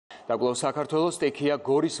Დაკვლავ საქართველოს სტიქია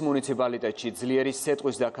გორის მუნიციპალიტეტში ძლიერის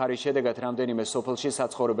სეტყვის და ქარის შედეგად რამდენიმე სოფელში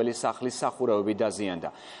საცხოვრებელი სახლის სახურავები დაზიანდა.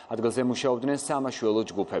 ადგილზე მუშაობდნენ სამაშველო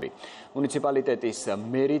ჯგუფები. მუნიციპალიტეტის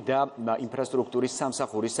მერი და ინფრასტრუქტურის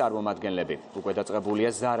სამსახურის წარმომადგენლები. უკვე დაწყებულია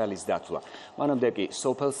ზარალის დათვლა. მანამდე კი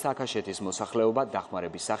სოფელ საქაშეთის მოსახლეობა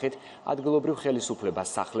დახმარების სახით ადგილობრივ ხელისუფლებას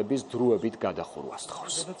სახლების დროებით გადახურვა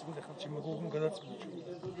სთხოვს.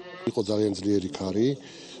 იყო ძალიან ძლიერი ქარი,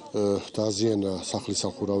 დააზიანა სახლის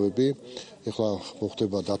სახურავები. ეხლა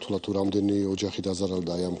მოხდება დათვლა თუ რამდენი ოჯახი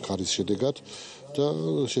დაზარალდა ამ ქარის შედეგად და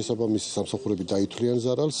შესაბამისი სამსახურები დაითვლიან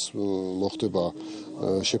ზარალს, მოხდება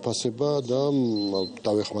შეფასება და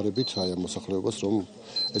დავეხმარებით ამ მოსახლეობას, რომ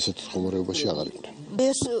ესეთ ხომარეობაში აღარ იყვნენ.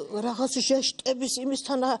 ეს რაღაც ჟესტების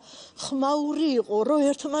იმისთან ხმაური იყო, რომ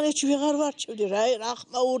ერთმანეთში ვეღარ ვარჩევდი, რა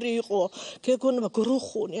ხმაური იყო, გეგონება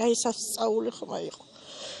გრუხუნი, აი სასწაული ხმა იყო.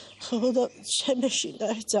 და შემეშინდა,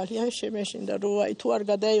 ძალიან შემეშინდა, რომ აი თუ არ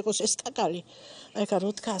გადაიღოს ეს კაკალი, აი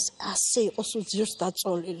რო დგას, ასე იყოს უძირს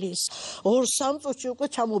დაწოლილი. 2-3 წუთში უკვე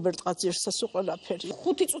ჩამობერტყა ძირსას ყველაფერი.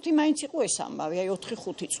 5 წუთი მაინც იყო ეს ამბავი, აი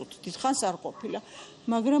 4-5 წუთი, დიდხანს არ ყოფილა.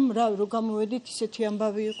 მაგრამ რა რო გამოვედით, ისეთი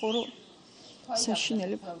ამბავი იყო, რომ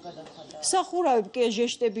საშინელება. სახურავები კი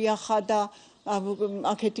ჟესტები ახადა,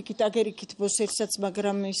 აქეთ-იქით, აგერ-იქით ბოსერსაც,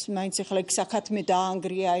 მაგრამ ის მაინც ახლა იქ საქათმე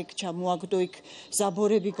დაანგრია, იქ ჩამოაგდო, იქ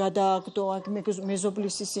ზაბორები გადააგდო, აქ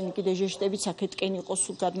მეზობლის ისინი კიდე ჟესტებიც აქეთკენ იყო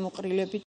სულ გადმოყრილები.